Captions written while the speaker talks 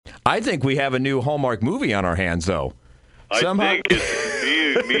I think we have a new Hallmark movie on our hands, though. I think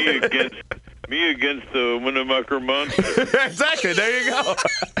it's me against the Winnemucca monster. Exactly. There you go.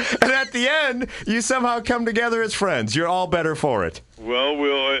 And at the end, you somehow come together as friends. You're all better for it. Well,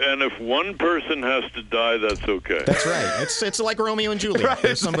 and if one person has to die, that's okay. That's right. It's like Romeo and Juliet. Right.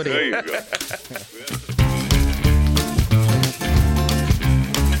 There's somebody. There you go.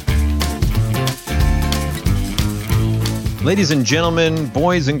 Ladies and gentlemen,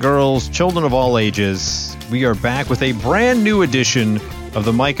 boys and girls, children of all ages, we are back with a brand new edition of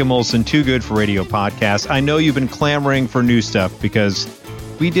the Mike and Molson Too Good for Radio podcast. I know you've been clamoring for new stuff because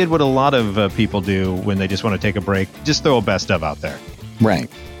we did what a lot of people do when they just want to take a break. Just throw a best of out there.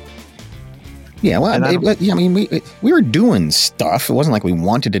 Right. Yeah, well, we were doing stuff. It wasn't like we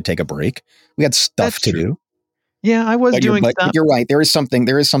wanted to take a break. We had stuff to do. Yeah, I was doing stuff. But you're right. There is something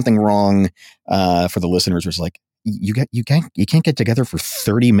wrong for the listeners. It's like you can't get together for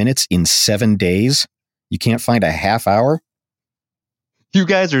 30 minutes in 7 days. You can't find a half hour. You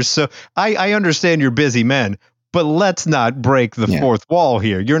guys are so. I understand you're busy men, but let's not break the fourth wall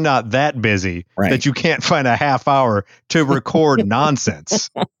here. You're not that busy that you can't find a half hour to record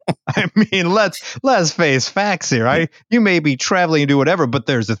nonsense. I mean, let's face facts here. You may be traveling and do whatever, but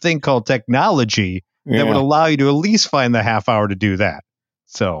there's a thing called technology that would allow you to at least find the half hour to do that.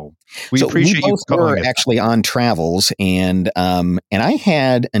 So we appreciate you calling us. We were actually on travels, and I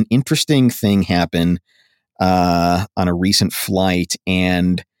had an interesting thing happen on a recent flight,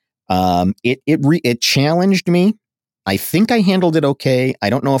 and it challenged me. I think I handled it okay. I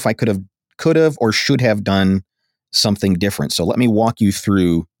don't know if I could have or should have done something different. So let me walk you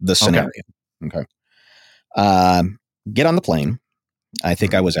through the scenario. Okay. Get on the plane. I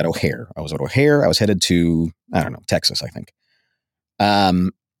think I was at O'Hare. I was headed to, I don't know, Texas, I think.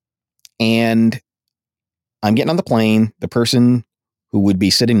 And I'm getting on the plane. The person who would be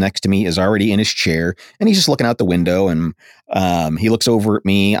sitting next to me is already in his chair, and he's just looking out the window, and he looks over at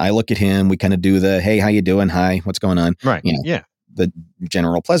me. I look at him. We kind of do the, hey, how you doing? Hi, what's going on? Right. The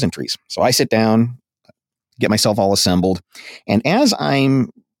general pleasantries. So I sit down, get myself all assembled. And as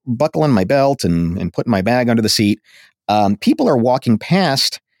I'm buckling my belt and putting my bag under the seat, people are walking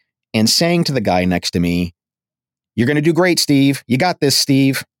past and saying to the guy next to me, "You're going to do great, Steve. You got this,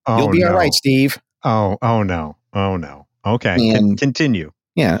 Steve. You'll be all right, Steve." Oh no. Okay. Continue.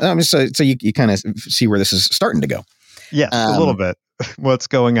 Yeah. So you kind of see where this is starting to go. Yes, a little bit. What's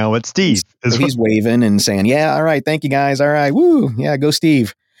going on with Steve? He's waving and saying, "Yeah, all right. Thank you, guys. All right. Woo. Yeah, go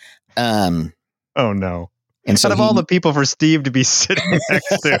Steve." Oh no. And so out of all the people for Steve to be sitting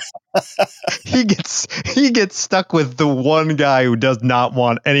next to, he gets stuck with the one guy who does not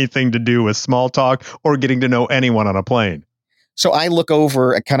want anything to do with small talk or getting to know anyone on a plane. So I look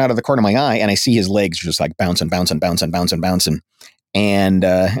over, kind of out of the corner of my eye, and I see his legs just like bouncing. And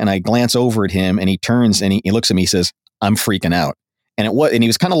I glance over at him, and he turns and he looks at me. He says, "I'm freaking out." And he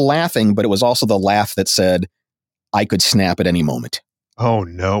was kind of laughing, but it was also the laugh that said, "I could snap at any moment." Oh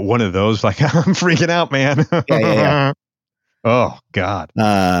no, one of those like, "I'm freaking out, man." Yeah. Oh God.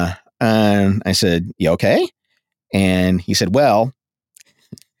 And I said, "You okay?" And he said, "Well,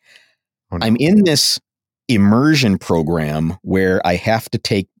 I'm in this immersion program where I have to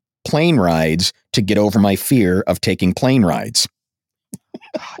take plane rides to get over my fear of taking plane rides."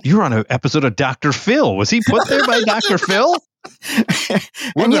 You're on an episode of Dr. Phil. Was he put there by Dr. Phil?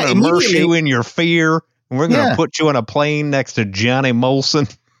 We're going to immerse you in your fear. And we're going to put you on a plane next to Johnny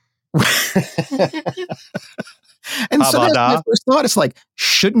Molson. And so that's my first thought. It's like,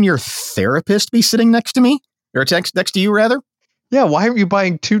 shouldn't your therapist be sitting next to me? Or next to you, rather? Yeah, why aren't you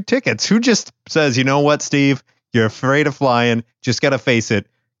buying 2 tickets? Who just says, "You know what, Steve? You're afraid of flying. Just got to face it.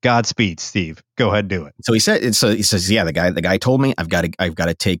 Godspeed, Steve. Go ahead, do it." So he says, "Yeah, the guy told me I've got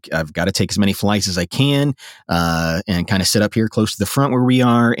to take as many flights as I can, and kind of sit up here close to the front where we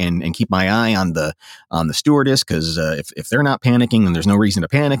are, and keep my eye on the stewardess, because if they're not panicking, then there's no reason to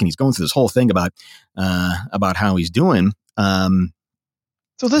panic." And he's going through this whole thing about how he's doing.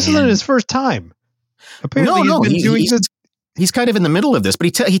 So this isn't his first time. Apparently, he's kind of in the middle of this, but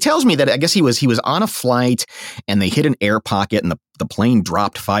he tells me that I guess he was on a flight and they hit an air pocket and the plane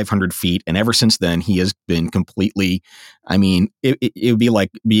dropped 500 feet. And ever since then, he has been completely, I mean, it would be like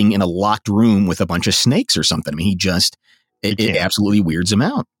being in a locked room with a bunch of snakes or something. I mean, it absolutely weirds him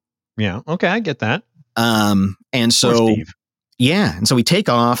out. Yeah. Okay. I get that. And so, yeah. And so we take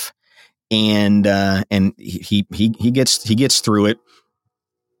off and he gets through it.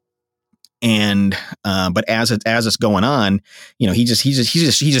 And, but as it's going on, you know, he's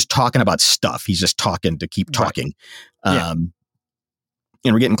just talking about stuff. He's just talking to keep talking. Right.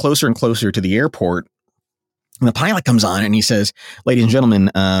 And we're getting closer and closer to the airport. And the pilot comes on and he says, "Ladies and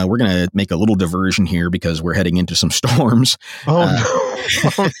gentlemen, we're going to make a little diversion here because we're heading into some storms." Oh,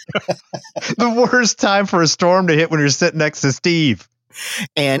 no. The worst time for a storm to hit when you're sitting next to Steve.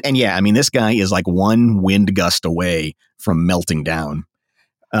 And yeah, I mean, this guy is like one wind gust away from melting down.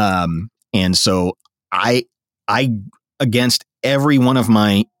 And so I, against every one of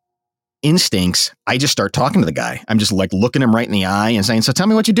my instincts, I just start talking to the guy. I'm just like looking him right in the eye and saying, "So tell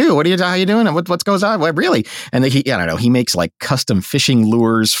me what you do. How you doing? And what goes on? What really?" And I don't know. He makes like custom fishing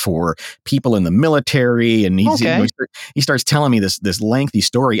lures for people in the military. And he starts telling me this lengthy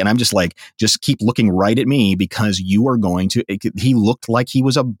story. And I'm just like, just keep looking right at me because you are going to, he looked like he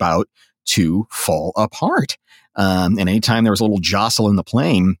was about to fall apart. And anytime there was a little jostle in the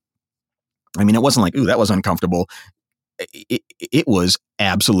plane, I mean, it wasn't like, "Ooh, that was uncomfortable." It was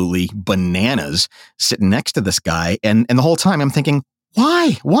absolutely bananas sitting next to this guy. And the whole time I'm thinking,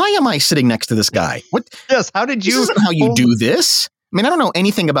 why am I sitting next to this guy? What? Yes. How did you? This isn't how you do this. I mean, I don't know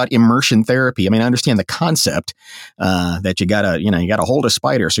anything about immersion therapy. I mean, I understand the concept that you gotta hold a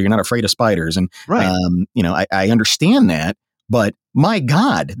spider so you're not afraid of spiders. And, right. I understand that, but my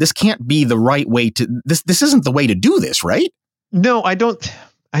God, this can't be the right way to this isn't the way to do this, right? No, I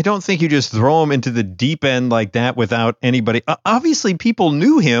don't think you just throw him into the deep end like that without anybody. Obviously, people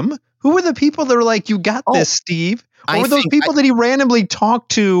knew him. Who were the people that were like, "You got this, Steve"? Or were those people that he randomly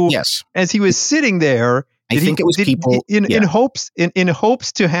talked to as he was sitting there? I think it was people in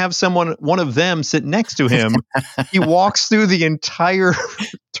hopes to have one of them sit next to him. He walks through the entire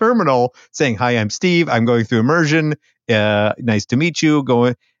terminal saying, "Hi, I'm Steve. I'm going through immersion. Nice to meet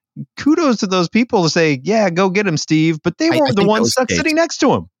you." Kudos to those people to say, "Yeah, go get him, Steve." But they weren't the ones stuck sitting next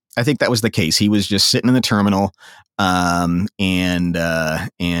to him. I think that was the case. He was just sitting in the terminal, and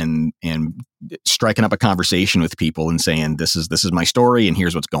striking up a conversation with people and saying, "This is my story, and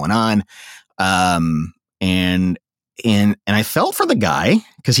here's what's going on." And I felt for the guy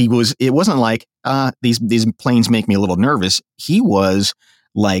because it wasn't like these planes make me a little nervous. He was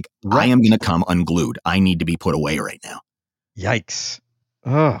like, "I am going to come unglued. I need to be put away right now." Yikes.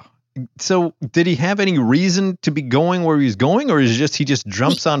 Oh, so did he have any reason to be going where he was going, or is he just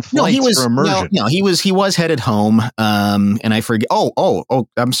jumps on flights for immersion? No, he was headed home. And I forget. Oh,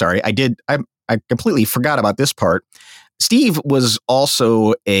 I'm sorry. I completely forgot about this part. Steve was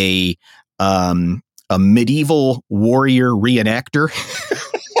also a medieval warrior reenactor.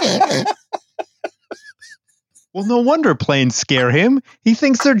 Well, no wonder planes scare him. He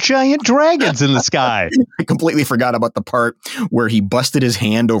thinks they're giant dragons in the sky. I completely forgot about the part where he busted his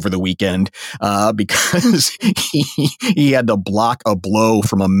hand over the weekend because he had to block a blow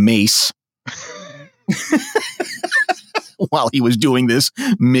from a mace while he was doing this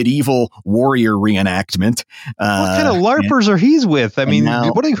medieval warrior reenactment. What kind of LARPers are he with? I mean,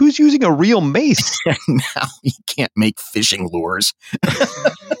 who's using a real mace? Now he can't make fishing lures.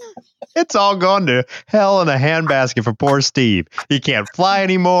 It's all gone to hell in a handbasket for poor Steve. He can't fly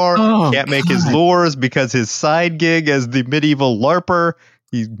anymore. Can't make his lures because his side gig as the medieval LARPer,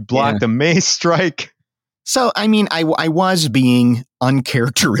 he blocked a mace strike. So, I mean, I was being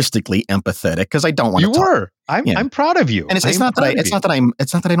uncharacteristically empathetic because I don't want to. You were. I'm proud of you. And it's not that I don't have,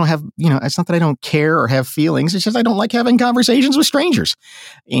 it's not that I don't care or have feelings. It's just I don't like having conversations with strangers,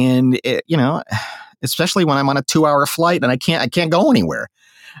 and especially when I'm on a 2-hour flight and I can't go anywhere.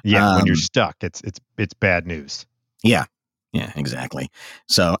 Yeah, when you're stuck, it's bad news. Yeah, exactly.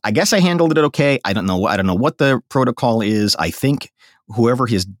 So I guess I handled it okay. I don't know what the protocol is. I think whoever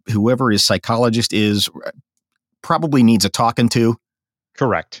his psychologist is probably needs a talking to.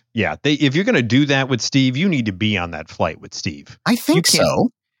 Correct. Yeah, if you're going to do that with Steve, you need to be on that flight with Steve. I think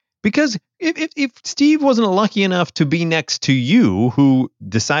so. Because if Steve wasn't lucky enough to be next to you, who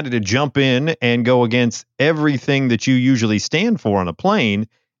decided to jump in and go against everything that you usually stand for on a plane,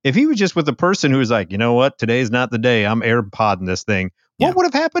 if he was just with a person who was like, "You know what, today's not the day, I'm AirPodding this thing," what would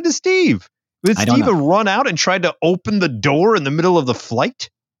have happened to Steve? Would Steve have run out and tried to open the door in the middle of the flight?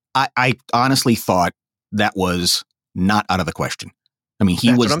 I honestly thought that was not out of the question. I mean,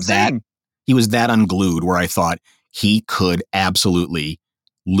 he was that unglued where I thought he could absolutely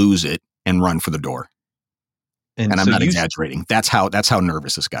lose it and run for the door. And I'm not exaggerating. That's how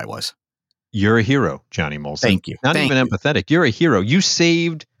nervous this guy was. You're a hero, Johnny Molson. Thank you. Not even empathetic. You're a hero. You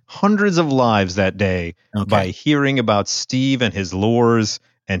saved hundreds of lives that day by hearing about Steve and his lures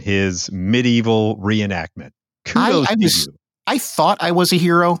and his medieval reenactment. Kudos to you. I thought I was a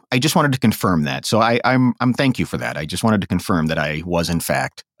hero. I just wanted to confirm that. So I'm thank you for that. I just wanted to confirm that I was in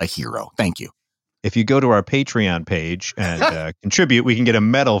fact a hero. Thank you. if you go to our Patreon page and contribute, we can get a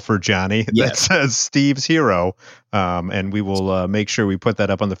medal for Johnny that says Steve's Hero. And we will make sure we put that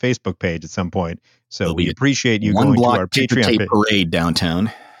up on the Facebook page at some point. So we appreciate you going to our Patreon page. Parade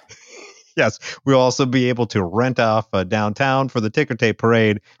downtown. Yes, we'll also be able to rent off downtown for the ticker tape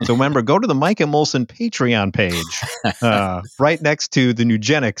parade. So remember, go to the Mike and Molson Patreon page right next to the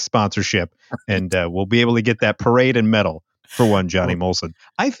Nugenics sponsorship, and we'll be able to get that parade and medal for one Johnny Molson.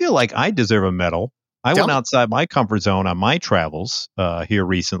 I feel like I deserve a medal. I went outside my comfort zone on my travels here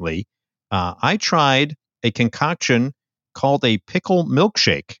recently. I tried a concoction called a pickle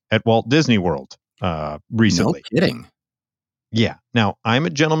milkshake at Walt Disney World recently. No kidding. Yeah. Now, I'm a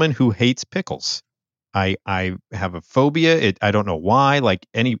gentleman who hates pickles. I have a phobia. I don't know why. Like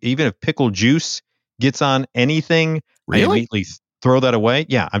even if pickle juice gets on anything, I immediately throw that away.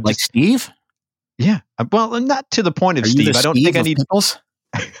 Yeah. I'm like Steve? Yeah. Well, not to the point of Steve. I don't think I need pickles.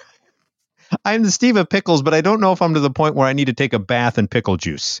 I'm the Steve of pickles, but I don't know if I'm to the point where I need to take a bath in pickle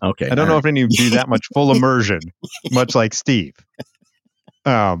juice. Okay. I don't know if I need to do that much full immersion, much like Steve.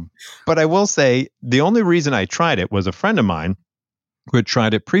 But I will say the only reason I tried it was a friend of mine who had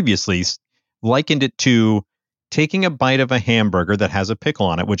tried it previously likened it to taking a bite of a hamburger that has a pickle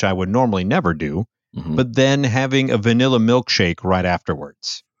on it, which I would normally never do, but then having a vanilla milkshake right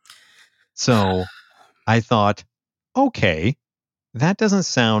afterwards. So I thought, okay, that doesn't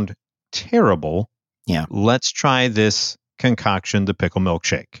sound terrible. Yeah. Let's try this concoction, the pickle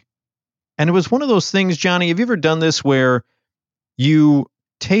milkshake. And it was one of those things, Johnny, have you ever done this where you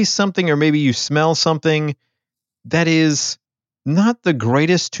taste something or maybe you smell something that is not the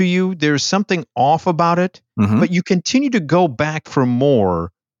greatest to you? There's something off about it, but you continue to go back for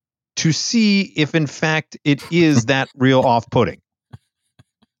more to see if in fact it is that real off-putting.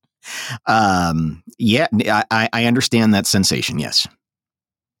 Yeah, I understand that sensation. Yes.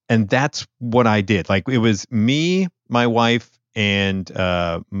 And that's what I did. Like it was me, my wife, and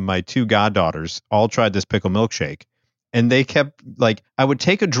my two goddaughters all tried this pickle milkshake. And they kept like, I would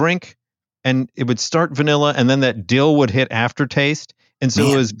take a drink and it would start vanilla and then that dill would hit aftertaste. And so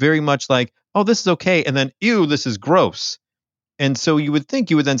it was very much like, oh, this is okay. And then, ew, this is gross. And so you would think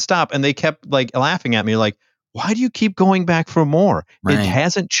you would then stop. And they kept like laughing at me like, why do you keep going back for more? Right. It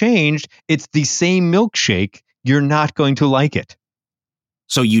hasn't changed. It's the same milkshake. You're not going to like it.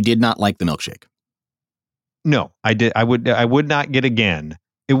 So you did not like the milkshake? No, I did. I would not get again.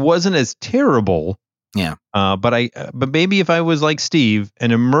 It wasn't as terrible. Yeah. But maybe if I was like Steve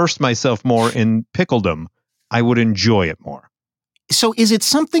and immersed myself more in pickledom, I would enjoy it more. So is it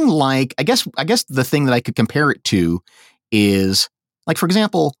something like, I guess the thing that I could compare it to is like, for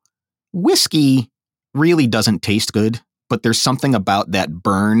example, whiskey really doesn't taste good, but there's something about that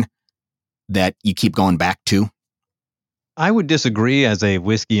burn that you keep going back to. I would disagree as a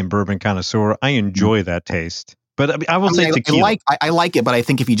whiskey and bourbon connoisseur. I enjoy that taste, but I will say tequila. I like it, but I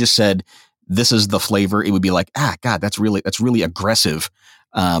think if you just said, this is the flavor, it would be like, God, that's really aggressive.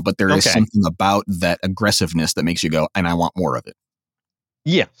 But there is something about that aggressiveness that makes you go, and I want more of it.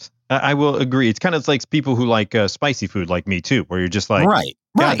 Yes, I will agree. It's kind of like people who like spicy food like me too, where you're just like, right.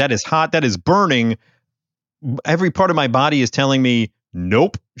 That is hot. That is burning. Every part of my body is telling me,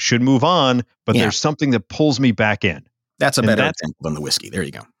 nope, should move on. But there's something that pulls me back in. That's a better example than the whiskey. There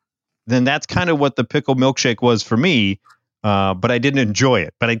you go. Then that's kind of what the pickle milkshake was for me. But I didn't enjoy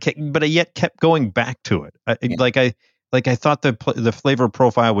it. But I yet kept going back to it. I thought the flavor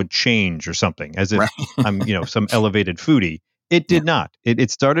profile would change or something, as if I'm some elevated foodie. It did not. It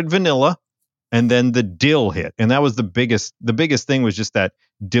started vanilla, and then the dill hit, and that was the biggest. The biggest thing was just that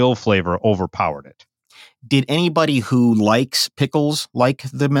dill flavor overpowered it. Did anybody who likes pickles like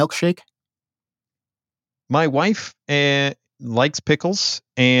the milkshake? My wife likes pickles,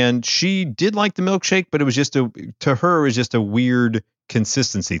 and she did like the milkshake, but it was just to her it was just a weird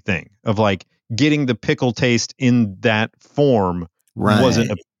consistency thing of like getting the pickle taste in that form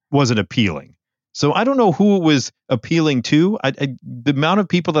wasn't appealing. So I don't know who it was appealing to. The amount of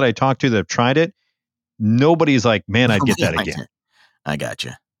people that I talked to that have tried it, nobody's like, man, I'd get that again. I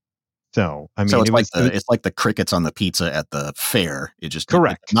gotcha. So I mean, so it's like the crickets on the pizza at the fair. It just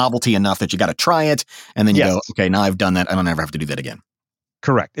correct it's novelty enough that you got to try it, and then you go, okay, now I've done that. I don't ever have to do that again.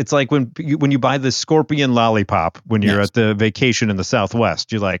 Correct. It's like when you buy the scorpion lollipop when you're at the vacation in the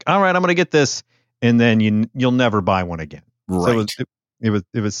Southwest. You're like, all right, I'm going to get this, and then you'll never buy one again. Right. So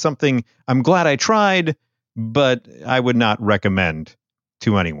it was something. I'm glad I tried, but I would not recommend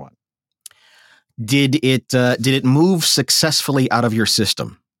to anyone. Did it move successfully out of your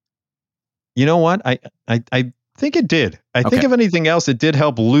system? You know what? I think it did. I think if anything else, it did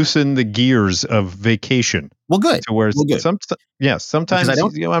help loosen the gears of vacation. Well, good. To where Well, good. sometimes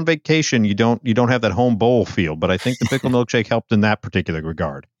on vacation you don't have that home bowl feel, but I think the pickle milkshake helped in that particular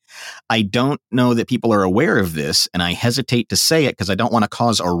regard. I don't know that people are aware of this, and I hesitate to say it because I don't want to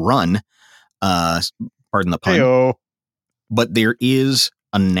cause a run. Pardon the pun. Hey-o. But there is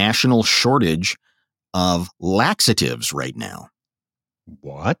a national shortage of laxatives right now.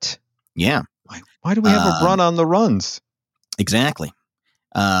 What? Yeah. Why do we have a run on the runs? Exactly.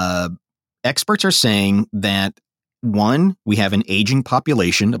 Experts are saying that, one, we have an aging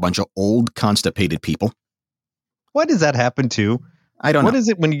population, a bunch of old constipated people. Why does that happen to? I don't know. What is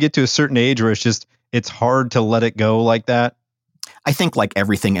it when you get to a certain age where it's hard to let it go like that? I think like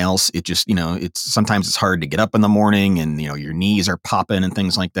everything else, it just, sometimes it's hard to get up in the morning and, your knees are popping and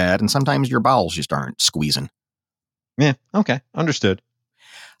things like that. And sometimes your bowels just aren't squeezing. Yeah. Okay. Understood.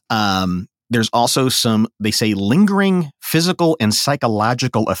 There's also some, they say, lingering physical and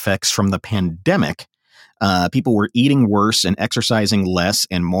psychological effects from the pandemic. People were eating worse and exercising less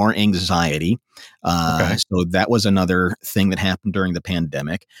and more anxiety. So that was another thing that happened during the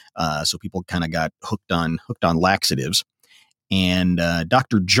pandemic. So people kind of got hooked on laxatives. And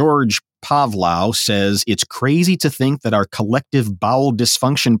Dr. George Pavlov says it's crazy to think that our collective bowel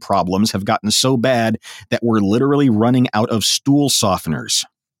dysfunction problems have gotten so bad that we're literally running out of stool softeners.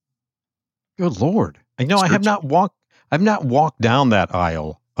 Good Lord. I know I have not walked down that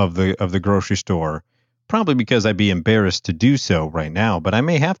aisle of the grocery store, probably because I'd be embarrassed to do so right now, but I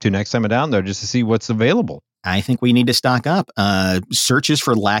may have to next time I'm down there just to see what's available. I think we need to stock up. Searches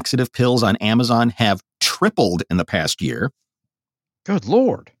for laxative pills on Amazon have tripled in the past year. Good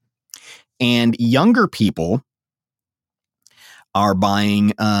Lord. And younger people are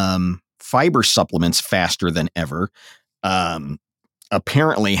buying fiber supplements faster than ever.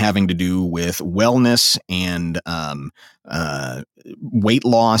 Apparently having to do with wellness and weight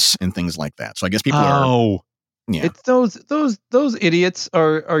loss and things like that. So I guess people are. Yeah. It's those idiots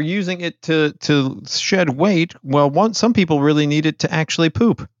are using it to shed weight. Well, some people really need it to actually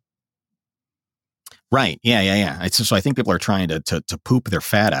poop. Right. Yeah. So I think people are trying to poop their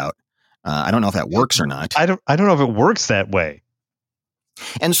fat out. I don't know if that works or not. I don't know if it works that way.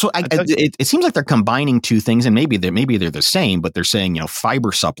 And so it seems like they're combining two things, and maybe they're the same, but they're saying,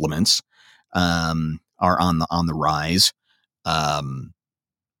 fiber supplements are on the rise.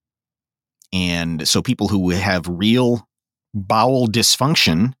 And so people who have real bowel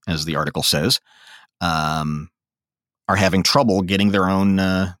dysfunction, as the article says, are having trouble getting their own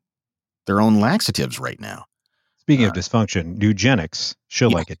laxatives right now. Speaking of dysfunction, eugenics,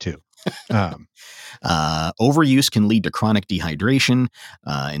 she'll like it too. Overuse can lead to chronic dehydration.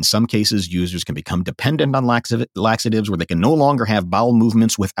 In some cases, users can become dependent on laxatives where they can no longer have bowel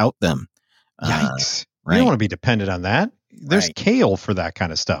movements without them. Yikes. Right. You don't want to be dependent on that. There's kale for that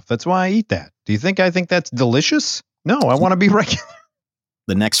kind of stuff. That's why I eat that. Do you think I think that's delicious? No, I want to be regular.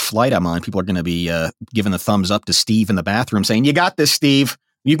 The next flight I'm on, people are going to be giving the thumbs up to Steve in the bathroom saying, "You got this, Steve.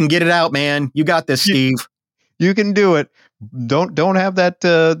 You can get it out, man. You got this, Steve. You can do it. Don't have that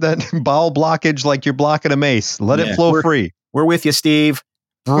bowel blockage like you're blocking a mace. Let it flow free. We're with you, Steve.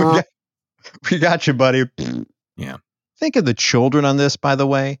 We got you, buddy." Yeah. Think of the children on this, by the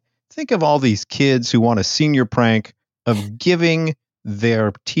way. Think of all these kids who want a senior prank of giving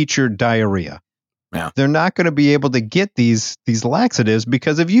their teacher diarrhea. Yeah. They're not going to be able to get these laxatives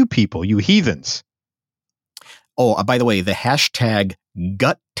because of you people, you heathens. Oh, by the way, the hashtag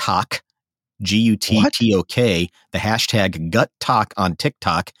GutTok, GUTTOK, the hashtag GutTok on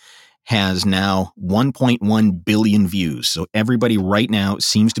TikTok has now 1.1 billion views. So everybody right now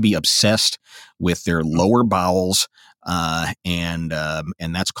seems to be obsessed with their lower bowels, and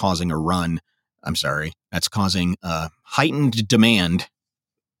that's causing a run. I'm sorry, that's causing heightened demand.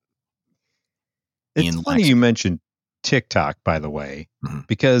 It's funny you mentioned TikTok, by the way,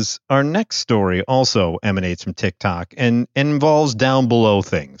 because our next story also emanates from TikTok and involves down below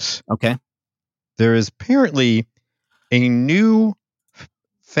things. Okay. There is apparently a new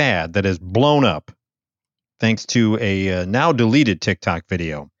fad that has blown up thanks to a now deleted TikTok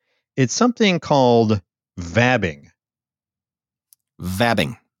video. It's something called vabbing.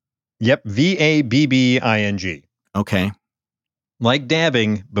 Vabbing. Yep, VABBING. Okay. Like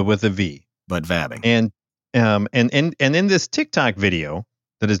dabbing, but with a V. But vabbing. And in this TikTok video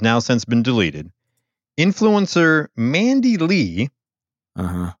that has now since been deleted, influencer Mandy Lee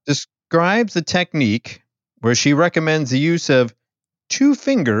describes a technique where she recommends the use of 2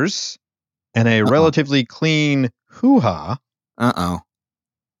 fingers and a relatively clean hoo-ha.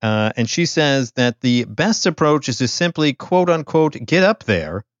 And she says that the best approach is to simply, quote unquote, get up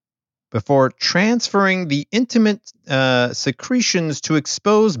there before transferring the intimate secretions to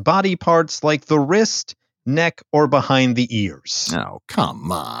exposed body parts like the wrist neck, or behind the ears. Oh,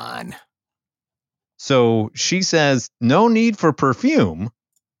 come on. So she says, no need for perfume,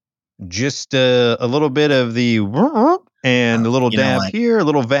 just a little bit of the and a little dab here, a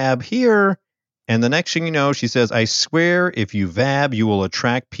little vab here. And the next thing you know, she says, I swear if you vab, you will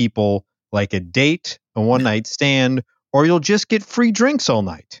attract people like a date, a one-night stand, or you'll just get free drinks all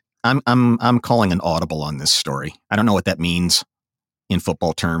night. I'm calling an audible on this story. I don't know what that means in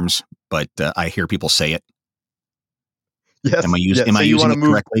football terms, but I hear people say it. Yes. Am I using it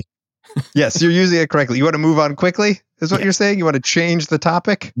correctly? Yes, you're using it correctly. You want to move on quickly? Is what you're saying? You want to change the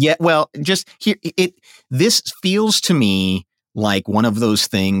topic? Yeah. Well, just here, this feels to me like one of those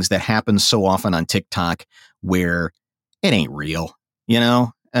things that happens so often on TikTok where it ain't real,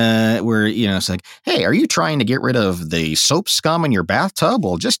 where, it's like, hey, are you trying to get rid of the soap scum in your bathtub?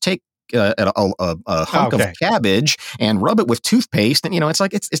 Well, just take a hunk of cabbage and rub it with toothpaste. And, it's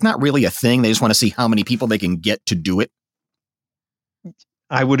like, it's not really a thing. They just want to see how many people they can get to do it.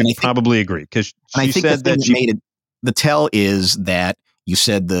 I would probably agree, because she said that the tell is that you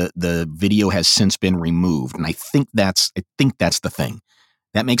said the video has since been removed, and I think that's the thing.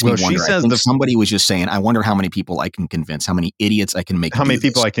 That makes me wonder. I think somebody was just saying, I wonder how many people I can convince, how many idiots I can make. How many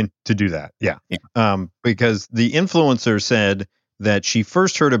people I can to do that? Yeah. Because the influencer said that she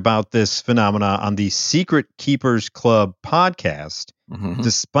first heard about this phenomena on the Secret Keepers Club podcast. Mm-hmm.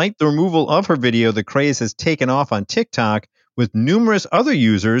 Despite the removal of her video, the craze has taken off on TikTok, with numerous other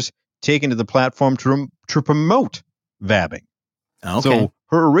users taken to the platform to promote vabbing. Okay. So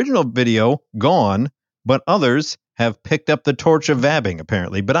her original video gone, but others have picked up the torch of vabbing,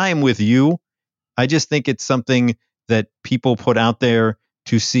 apparently. But I am with you. I just think it's something that people put out there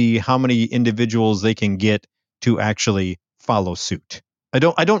to see how many individuals they can get to actually follow suit. I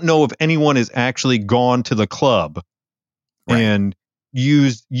don't know if anyone has actually gone to the club and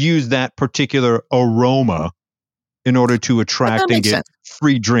used that particular aroma in order to attract and get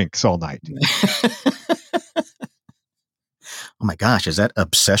free drinks all night. Oh my gosh, is that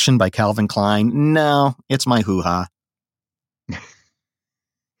Obsession by Calvin Klein? No, it's my hoo-ha.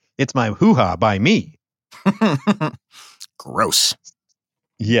 It's my hoo-ha by me. Gross.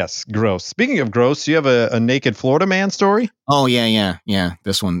 Yes, gross. Speaking of gross, you have a naked Florida man story? Oh, yeah.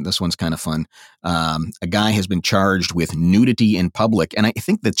 This one's kind of fun. A guy has been charged with nudity in public, and I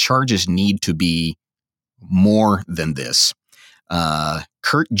think the charges need to be more than this.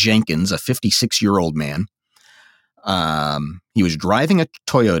 Kurt Jenkins, a 56-year-old man, he was driving a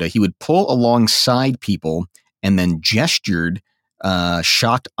Toyota. He would pull alongside people and then gestured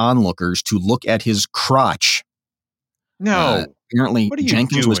shocked onlookers to look at his crotch. No. Apparently, what are you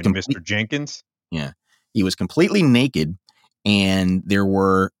Jenkins doing, Mr. Jenkins? Yeah. He was completely naked, and there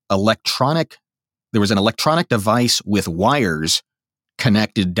was an electronic device with wires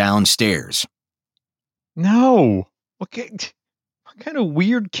connected downstairs. No. What kind of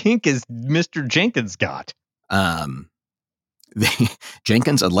weird kink is Mr. Jenkins got?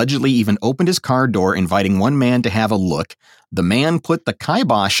 Jenkins allegedly even opened his car door, inviting one man to have a look. The man put the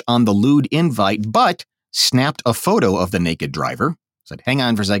kibosh on the lewd invite, but snapped a photo of the naked driver. Said, hang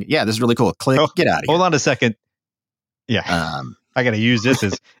on for a second. Yeah, this is really cool. Click, get out of here. Hold on a second. Yeah. I got to use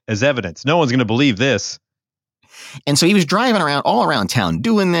this as evidence. No one's going to believe this. And so he was driving around all around town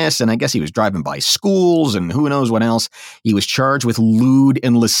doing this, and I guess he was driving by schools and who knows what else. He was charged with lewd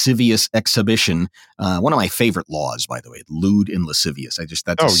and lascivious exhibition. One of my favorite laws, by the way, lewd and lascivious.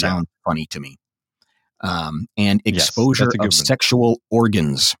 Sounds funny to me. And exposure of sexual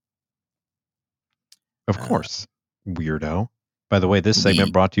organs. Of course. Weirdo. By the way, this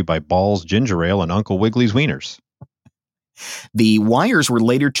segment brought to you by Ball's Ginger Ale and Uncle Wiggly's Wieners. The wires were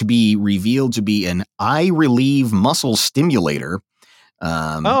later to be revealed to be an eye relieve muscle stimulator.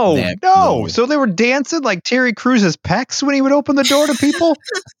 No. So they were dancing like Terry Cruz's pecs when he would open the door to people?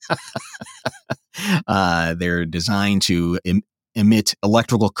 They're designed to emit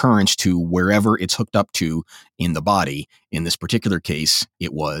electrical currents to wherever it's hooked up to in the body. In this particular case,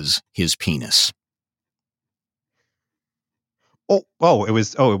 it was his penis. It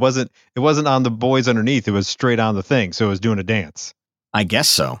wasn't on the boys underneath. It was straight on the thing. So it was doing a dance. I guess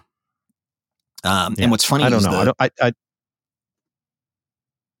so. And what's funny is hello?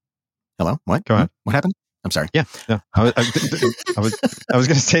 What? Go ahead. What happened? I'm sorry. Yeah. No, I was going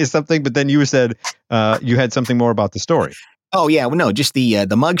to say something, but then you said you had something more about the story. Oh yeah. Well, no, just the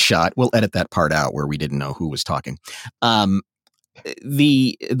mugshot. We'll edit that part out where we didn't know who was talking.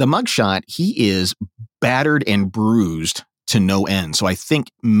 The mugshot, he is battered and bruised to no end. So I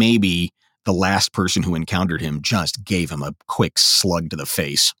think maybe the last person who encountered him just gave him a quick slug to the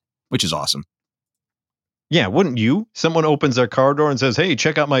face, which is awesome. Yeah, wouldn't you? Someone opens their car door and says, hey,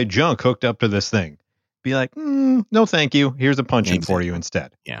 check out my junk hooked up to this thing. be like, no, thank you. Here's a punch-in for you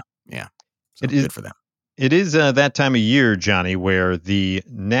instead. Yeah. So it is good for them. It is that time of year, Johnny, where the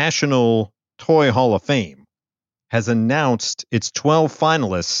National Toy Hall of Fame has announced its 12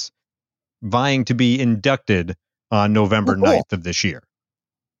 finalists vying to be inducted on November 9th of this year.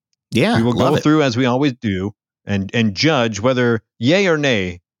 Yeah, we will go through, as we always do, and judge whether yay or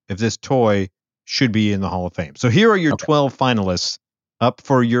nay if this toy should be in the Hall of Fame. So here are your 12 finalists up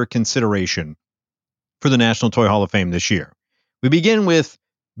for your consideration for the National Toy Hall of Fame this year. We begin with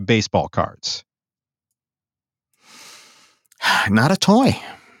baseball cards. Not a toy.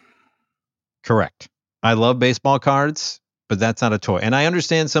 Correct. I love baseball cards, but that's not a toy. And I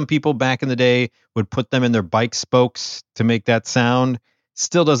understand some people back in the day would put them in their bike spokes to make that sound.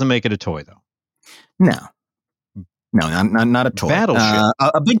 Still doesn't make it a toy, though. No, not a toy. Battleship.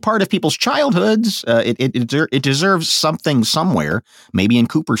 A big part of people's childhoods. It deserves something somewhere, maybe in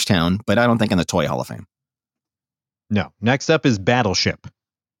Cooperstown, but I don't think in the Toy Hall of Fame. No. Next up is Battleship.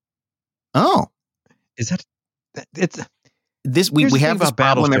 Oh, is that? It's this. We have this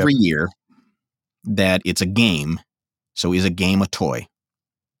problem every year that it's a game. So is a game a toy?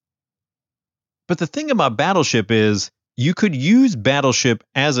 But the thing about Battleship is you could use Battleship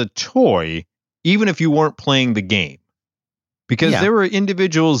as a toy even if you weren't playing the game. Because there were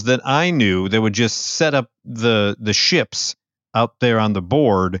individuals that I knew that would just set up the ships out there on the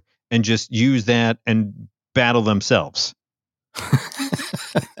board and just use that and battle themselves.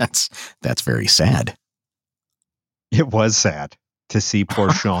 That's very sad. It was sad to see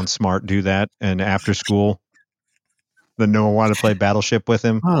poor Sean Smart do that, and after school, then no one wanted to play Battleship with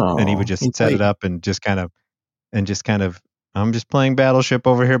him, and he would just set it up and just kind of, I'm just playing Battleship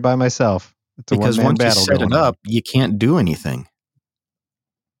over here by myself. It's because once you set it up, you can't do anything.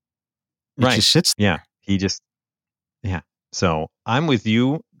 It just sits there. So I'm with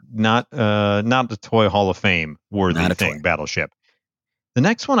you. Not the Toy Hall of Fame worthy thing, toy. Battleship. The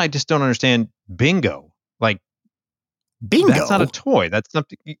next one I just don't understand. Bingo. Like bingo. That's not a toy.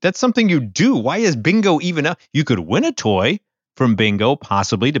 That's something you do. Why is bingo even up? You could win a toy from bingo,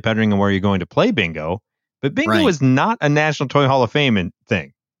 possibly, depending on where you're going to play bingo. But bingo is not a National Toy Hall of Fame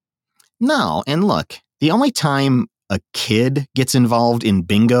thing. No, and look, the only time a kid gets involved in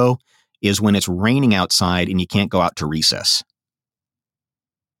bingo is when it's raining outside and you can't go out to recess.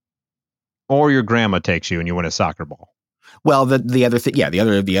 Or your grandma takes you and you win a soccer ball. Well, the other thing,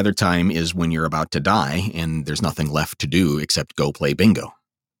 the other time is when you're about to die and there's nothing left to do except go play bingo.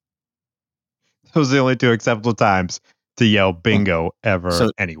 Those are the only two acceptable times to yell bingo ever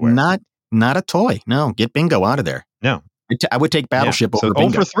anywhere. Not a toy. No, get bingo out of there. No. I would take Battleship over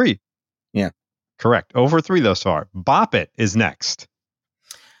bingo. 0 for 3. Yeah. Correct. 0 for 3 thus far. Bop It is next.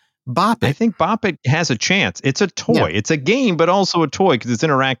 Bop It. I think Bop It has a chance. It's a toy. Yeah. It's a game, but also a toy because it's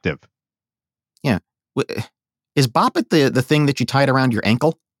interactive. Yeah. Is Bop It the thing that you tied around your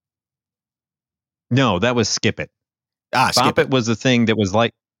ankle? No, that was Skip It. Bop It was the thing that was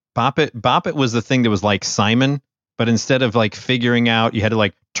like Bop It was the thing that was like Simon, but instead of like figuring out, you had to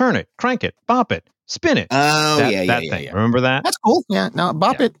like turn it, crank it, bop it, spin it. Oh, that thing. Yeah. Remember that? That's cool. Yeah. No,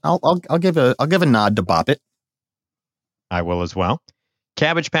 Bop It. I'll give a nod to Bop It. I will as well.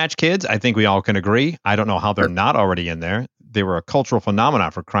 Cabbage Patch Kids, I think we all can agree. I don't know how they're not already in there. They were a cultural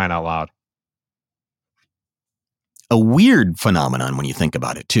phenomenon, for crying out loud. A weird phenomenon when you think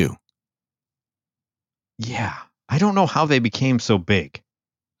about it, too. Yeah. I don't know how they became so big.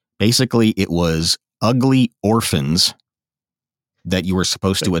 Basically, it was ugly orphans that you were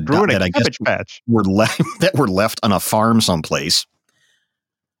supposed to adopt, that I guess were left on a farm someplace.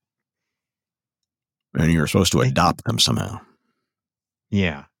 And you were supposed to adopt them somehow.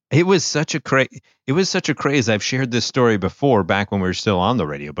 Yeah. It was such a craze. I've shared this story before back when we were still on the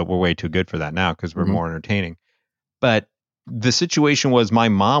radio, but we're way too good for that now because we're more entertaining. But the situation was my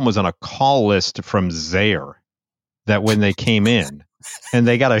mom was on a call list from Zayre that when they came in and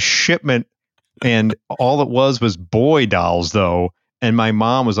they got a shipment and all it was boy dolls though. And my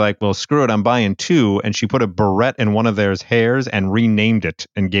mom was like, well, screw it. I'm buying 2. And she put a barrette in one of their hairs and renamed it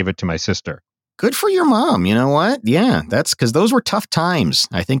and gave it to my sister. Good for your mom. You know what? Yeah, that's because those were tough times.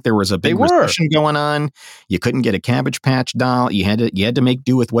 I think there was a big recession going on. You couldn't get a Cabbage Patch doll. You had to make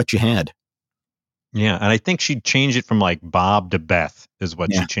do with what you had. Yeah, and I think she changed it from like Bob to Beth is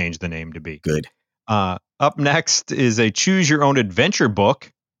what she changed the name to be. Good. Up next is a Choose Your Own Adventure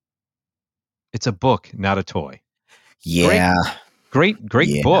book. It's a book, not a toy. Yeah. Great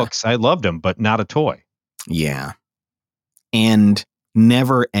books. I loved them, but not a toy. Yeah. And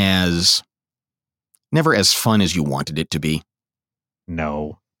never as fun as you wanted it to be.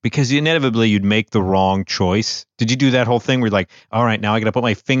 No, because inevitably you'd make the wrong choice. Did you do that whole thing where you're like, all right, now I got to put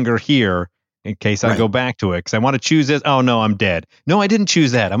my finger here in case I go back to it because I want to choose this. Oh, no, I'm dead. No, I didn't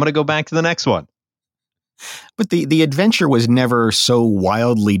choose that. I'm going to go back to the next one. But the adventure was never so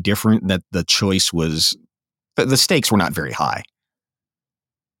wildly different that the choice was, the stakes were not very high.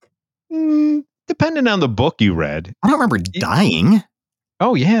 Depending on the book you read. I don't remember dying.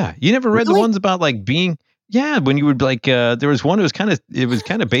 Oh, yeah. You never read the ones about like being, when you would like, there was one, it was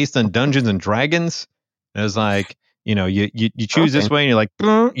kind of based on Dungeons and Dragons. It was like, you choose this way and you're like,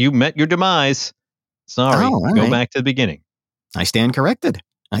 you met your demise. Sorry, go back to the beginning. I stand corrected.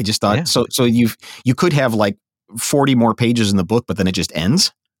 I just thought, so you could have like 40 more pages in the book, but then it just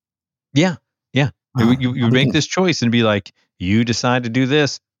ends? Yeah. You make this choice and be like, you decide to do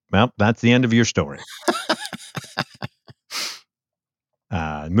this. Well, that's the end of your story.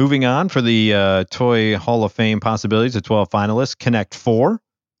 Moving on for the Toy Hall of Fame possibilities, the 12 finalists, Connect 4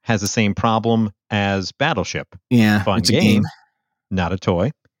 has the same problem as Battleship. Yeah. Fun game, not a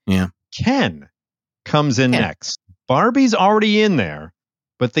toy. Yeah. Ken comes in next. Barbie's already in there,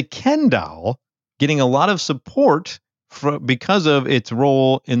 but the Ken doll getting a lot of support because of its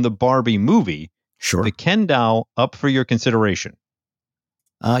role in the Barbie movie. Sure. The Ken doll up for your consideration.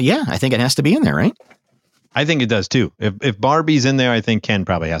 Yeah, I think it has to be in there, right? I think it does too. If Barbie's in there, I think Ken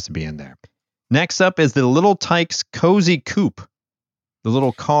probably has to be in there. Next up is the Little Tykes Cozy Coupe, the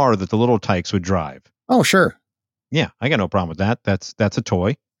little car that the Little Tykes would drive. Oh, sure. Yeah, I got no problem with that. That's a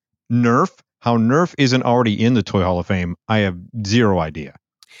toy. Nerf. How Nerf isn't already in the Toy Hall of Fame, I have zero idea.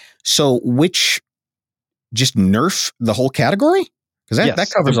 So just Nerf the whole category? Because that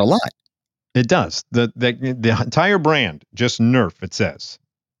covers a lot. It does. The entire brand, just Nerf, it says.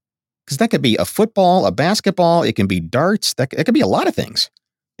 Because that could be a football, a basketball. It can be darts. It could be a lot of things.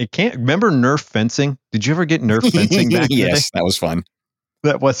 It can't. Remember Nerf fencing? Did you ever get Nerf fencing back then? Yes, that was fun.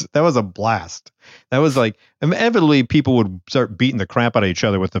 That was a blast. That was like, inevitably people would start beating the crap out of each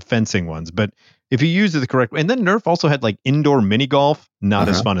other with the fencing ones. But if you use it the correct way, and then Nerf also had like indoor mini golf, not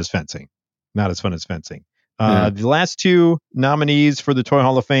as fun as fencing. The last two nominees for the Toy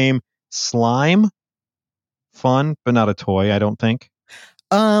Hall of Fame, Slime, fun, but not a toy, I don't think.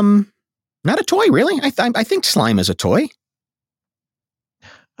 Not a toy, really. I think Slime is a toy.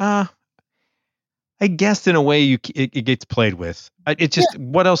 I guess in a way it gets played with. It's just,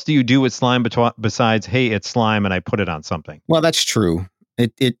 what else do you do with slime besides, hey, it's slime and I put it on something? Well, that's true.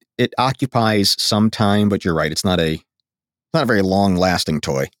 It occupies some time, but you're right. It's not a very long lasting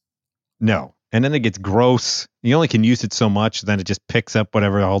toy. No. And then it gets gross. You only can use it so much. Then it just picks up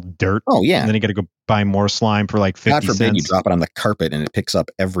whatever, all dirt. Oh, yeah. And then you got to go buy more slime for like 50 God forbid cents. You drop it on the carpet and it picks up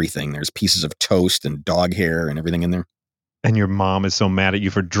everything. There's pieces of toast and dog hair and everything in there. And your mom is so mad at you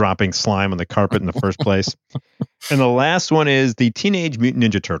for dropping slime on the carpet in the first place. And the last one is the Teenage Mutant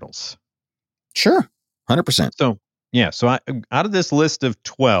Ninja Turtles. Sure. 100%. So out of this list of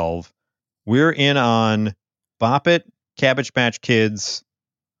 12, we're in on Bop It, Cabbage Patch Kids,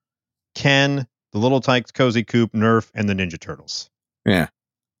 Ken, the Little Tykes Cozy Coupe, Nerf, and the Ninja Turtles. Yeah.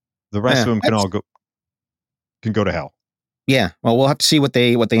 The rest of them can go to hell. Yeah. Well, we'll have to see what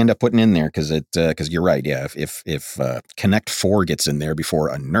they end up putting in there because you're right. Yeah. If Connect 4 gets in there before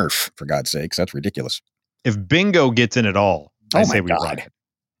a Nerf, for God's sakes, that's ridiculous. If Bingo gets in at all, I say we God. ride it.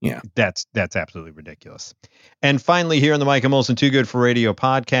 Yeah. That's absolutely ridiculous. And finally, here on the Mike and Molson Too Good for Radio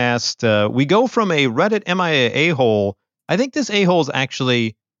podcast, we go from a Reddit MIA a-hole. I think this a-hole is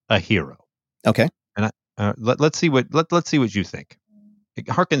actually a hero. Okay. And let's see what you think. It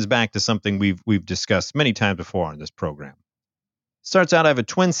harkens back to something we've discussed many times before on this program. Starts out, I have a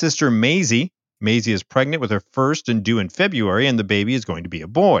twin sister, Maisie. Maisie is pregnant with her first and due in February, and the baby is going to be a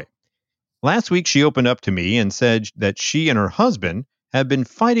boy. Last week, she opened up to me and said that she and her husband have been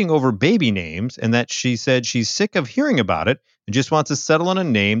fighting over baby names, and that she said she's sick of hearing about it and just wants to settle on a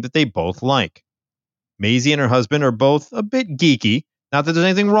name that they both like. Maisie and her husband are both a bit geeky, not that there's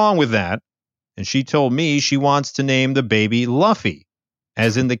anything wrong with that, and she told me she wants to name the baby Luffy,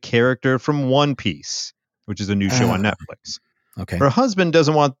 as in the character from One Piece, which is a new show on Netflix. Okay. Her husband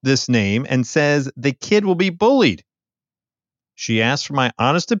doesn't want this name and says the kid will be bullied. She asked for my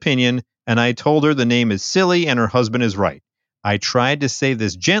honest opinion, and I told her the name is silly and her husband is right. I tried to say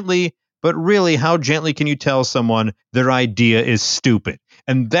this gently, but really, how gently can you tell someone their idea is stupid?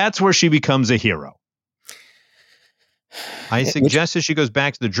 And that's where she becomes a hero. I suggested she goes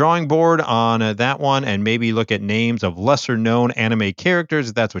back to the drawing board on that one and maybe look at names of lesser-known anime characters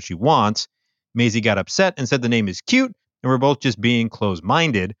if that's what she wants. Maisie got upset and said the name is cute, and we're both just being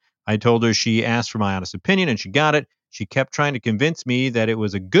close-minded. I told her she asked for my honest opinion, and she got it. She kept trying to convince me that it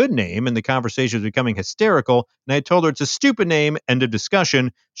was a good name, and the conversation was becoming hysterical, and I told her it's a stupid name, end of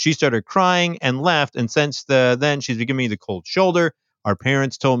discussion. She started crying and left, and since then, she's giving me the cold shoulder. Our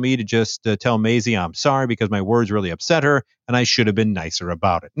parents told me to just tell Maisie I'm sorry because my words really upset her, and I should have been nicer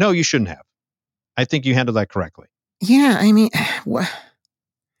about it. No, you shouldn't have. I think you handled that correctly. Yeah, I mean,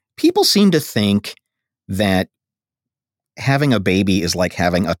 people seem to think that having a baby is like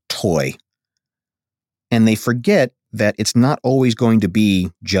having a toy. And they forget that it's not always going to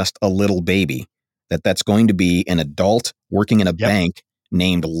be just a little baby, that's going to be an adult working in a bank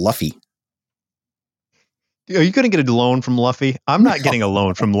named Luffy. Are you going to get a loan from Luffy? I'm not getting a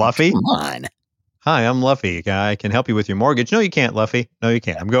loan from Luffy. Come on. Hi, I'm Luffy. I can help you with your mortgage. No, you can't, Luffy. No, you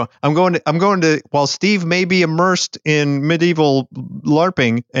can't. I'm going to, while Steve may be immersed in medieval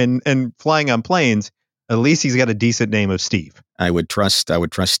LARPing and flying on planes, at least he's got a decent name of Steve. I would trust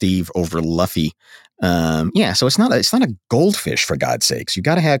Steve over Luffy. So it's not a goldfish, for God's sakes. You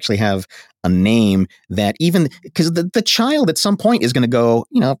got to actually have a name that even, because the child at some point is going to go,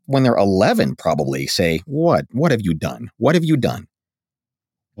 when they're 11, probably say, what have you done? What have you done?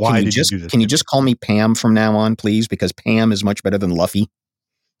 Why did you do this? Can you just call me Pam from now on, please? Because Pam is much better than Luffy.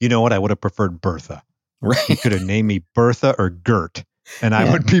 You know what? I would have preferred Bertha. Right. You could have named me Bertha or Gert, and I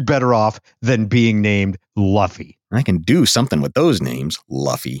would be better off than being named Luffy. I can do something with those names,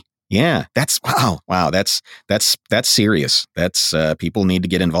 Luffy. Yeah, that's wow. That's serious. That's people need to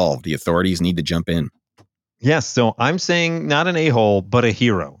get involved. The authorities need to jump in. Yes, so I'm saying not an a-hole, but a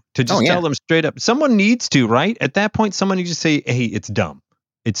hero. To just tell them straight up. Someone needs to, right? At that point, someone needs to say, hey, it's dumb.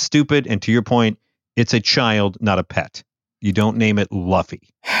 It's stupid. And to your point, it's a child, not a pet. You don't name it Luffy.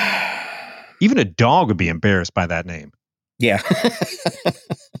 Even a dog would be embarrassed by that name. Yeah.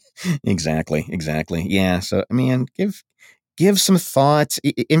 Exactly. Yeah. So, man, give some thought.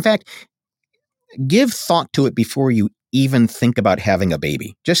 In fact, give thought to it before you even think about having a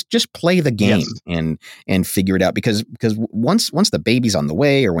baby. Just play the game and figure it out, because once the baby's on the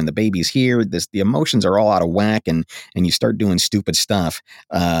way, or when the baby's here, the emotions are all out of whack, and you start doing stupid stuff.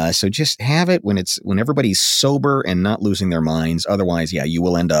 So just have it when everybody's sober and not losing their minds. Otherwise, you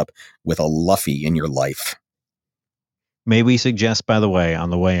will end up with a Luffy in your life. May we suggest, by the way, on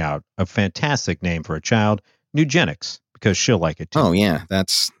the way out, a fantastic name for a child, Nugenics, because she'll like it too. Oh yeah,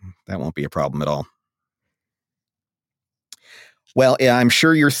 that won't be a problem at all. Well, I'm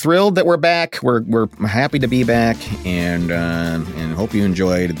sure you're thrilled that we're back. We're happy to be back, and hope you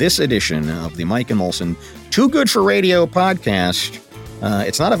enjoyed this edition of the Mike and Molson Too Good for Radio podcast.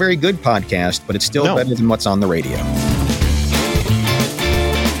 It's not a very good podcast, but it's still better than what's on the radio.